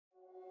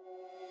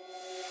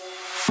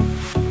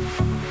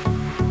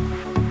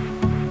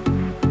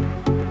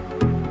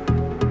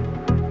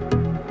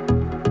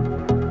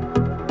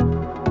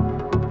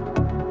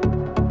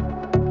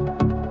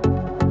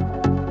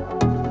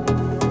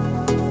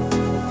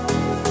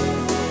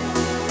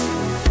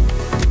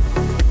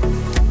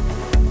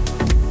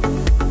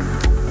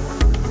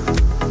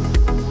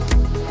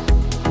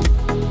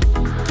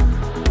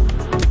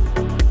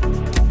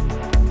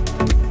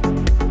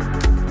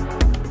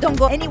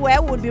go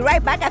anywhere. We'll be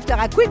right back after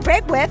a quick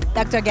break with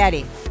Dr.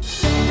 Gaddy.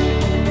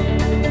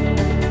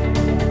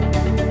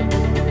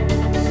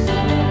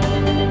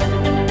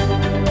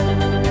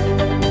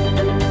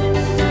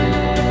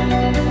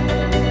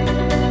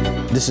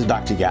 This is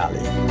Dr. Galley.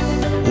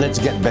 Let's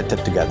get better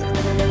together.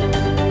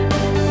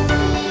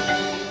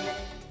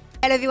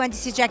 Hello everyone,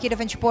 this is Jackie, the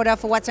French reporter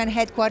for What's On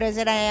Headquarters,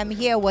 and I am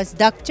here with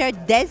Dr.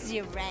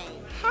 Desiree.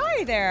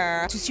 Hi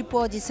there. To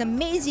support this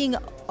amazing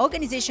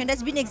organization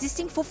that's been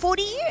existing for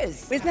 40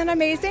 years. Isn't that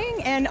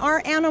amazing? And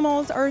our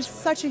animals are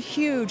such a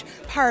huge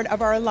part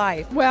of our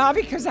life. Well,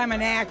 because I'm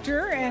an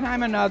actor and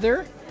I'm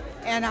another,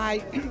 and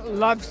I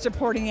love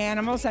supporting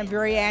animals. I'm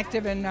very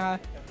active in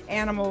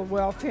animal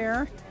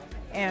welfare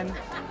and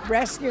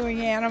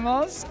rescuing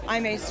animals.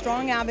 I'm a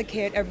strong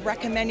advocate of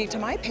recommending to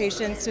my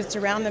patients to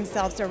surround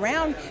themselves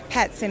around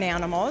pets and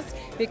animals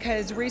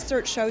because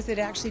research shows it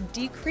actually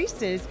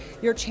decreases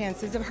your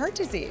chances of heart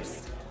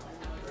disease.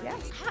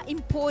 Yes. How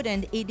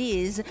important it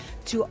is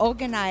to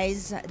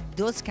organize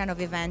those kind of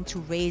events to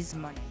raise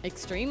money.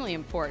 Extremely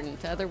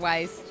important,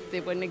 otherwise they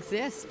wouldn't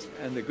exist.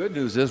 And the good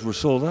news is we're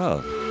sold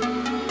out.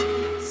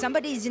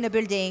 Somebody is in a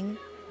building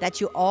that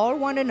you all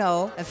want to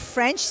know, a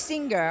French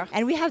singer,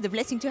 and we have the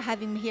blessing to have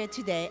him here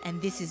today,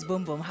 and this is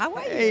Boom Boom. How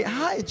are you? Hey,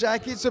 hi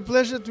Jackie, it's a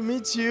pleasure to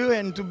meet you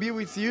and to be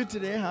with you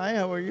today. Hi,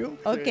 how are you?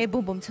 Okay,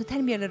 Boom Boom, so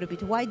tell me a little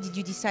bit, why did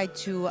you decide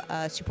to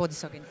support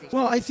this organization?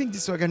 Well, I think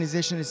this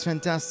organization is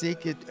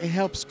fantastic. It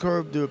helps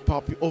curb the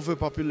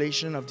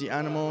overpopulation of the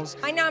animals.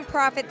 My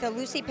nonprofit, the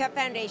Lucy Pet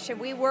Foundation,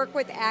 we work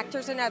with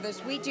actors and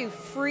others. We do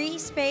free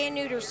spay and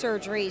neuter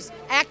surgeries.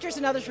 Actors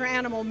and Others for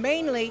Animal,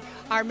 mainly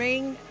our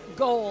main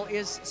goal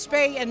is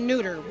spay and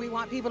neuter. We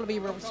want people to be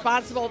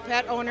responsible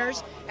pet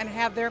owners and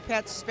have their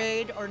pets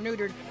spayed or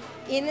neutered.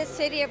 In the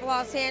city of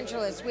Los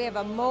Angeles, we have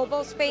a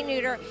mobile spay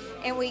neuter,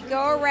 and we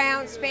go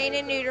around spaying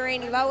and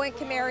neutering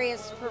low-income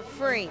areas for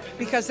free.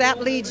 Because that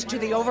leads to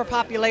the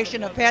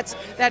overpopulation of pets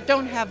that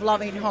don't have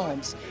loving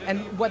homes.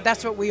 And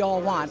that's what we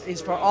all want,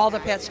 is for all the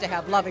pets to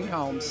have loving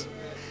homes.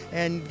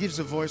 And gives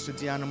a voice to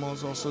the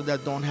animals also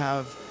that don't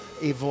have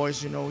a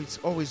voice. You know, it's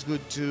always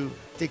good to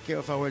take care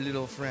of our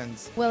little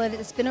friends. Well,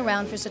 it's been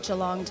around for such a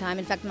long time.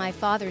 In fact, my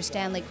father,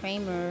 Stanley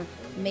Kramer,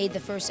 made the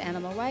first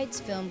animal rights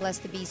film, Bless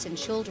the Beasts and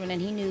Children,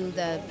 and he knew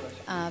the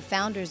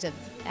founders of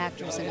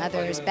Actors and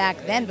Others back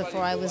then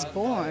before I was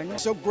born.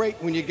 So great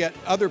when you get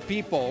other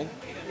people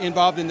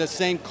involved in the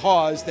same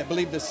cause that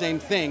believe the same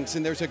things,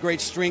 and there's a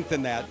great strength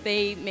in that.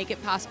 They make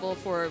it possible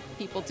for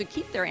people to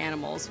keep their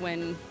animals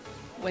when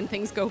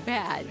things go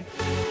bad.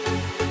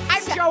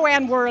 I'm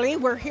Joanne Worley.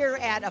 We're here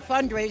at a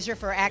fundraiser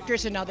for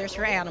Actors and Others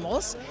for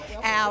Animals.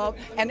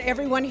 And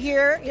everyone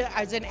here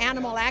is an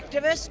animal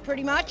activist,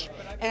 pretty much.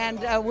 And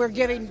we're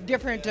giving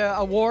different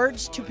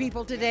awards to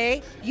people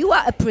today. You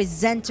are a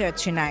presenter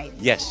tonight.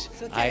 Yes,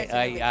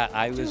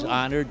 I was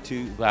honored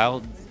to,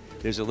 well,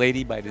 there's a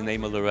lady by the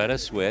name of Loretta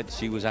Swit.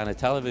 She was on a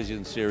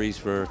television series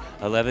for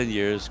 11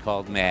 years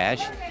called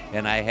MASH,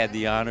 and I had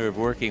the honor of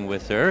working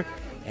with her.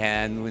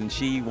 And when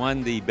she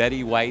won the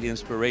Betty White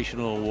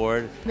Inspirational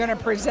Award, I'm going to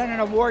present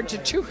an award to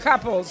two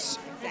couples.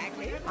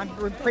 Exactly. I'm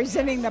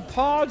presenting the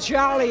Paul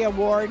Jolly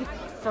Award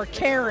for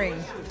caring.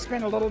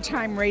 Spent a little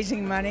time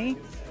raising money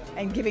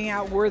and giving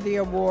out worthy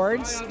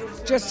awards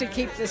just to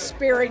keep the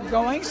spirit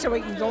going so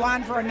we can go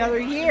on for another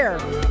year.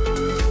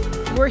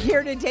 We're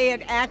here today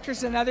at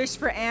Actors and Others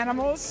for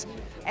Animals,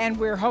 and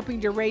we're hoping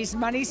to raise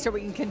money so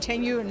we can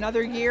continue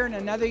another year and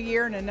another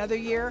year and another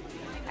year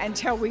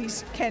until we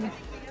can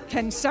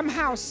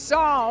somehow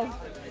solve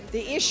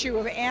the issue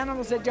of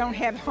animals that don't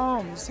have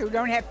homes, who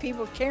don't have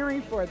people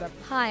caring for them.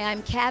 Hi,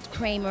 I'm Kat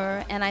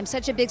Kramer, and I'm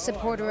such a big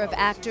supporter of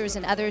Actors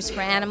and Others for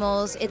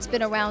Animals. It's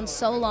been around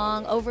so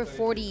long, over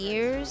 40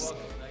 years,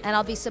 and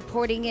I'll be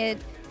supporting it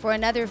for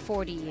another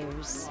 40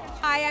 years.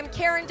 Hi, I'm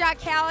Karen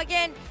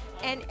Callaghan,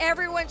 and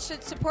everyone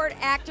should support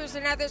Actors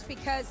and Others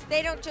because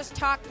they don't just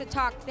talk the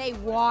talk, they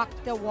walk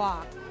the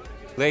walk.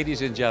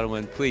 ladies and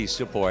gentlemen, please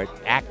support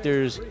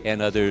Actors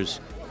and Others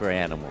for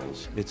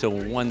Animals. It's a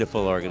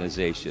wonderful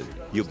organization.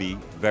 You'll be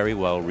very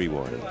well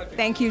rewarded.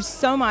 Thank you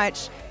so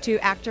much to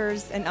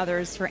Actors and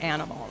Others for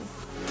Animals.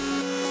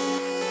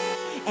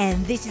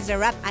 And this is a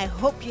wrap. I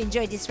hope you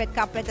enjoyed this red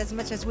carpet as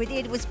much as we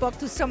did. We spoke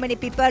to so many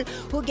people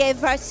who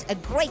gave us a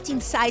great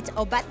insight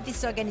about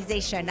this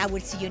organization. I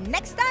will see you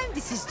next time.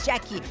 This is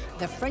Jackie,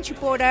 the French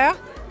reporter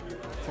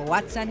for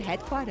What's On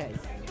Headquarters.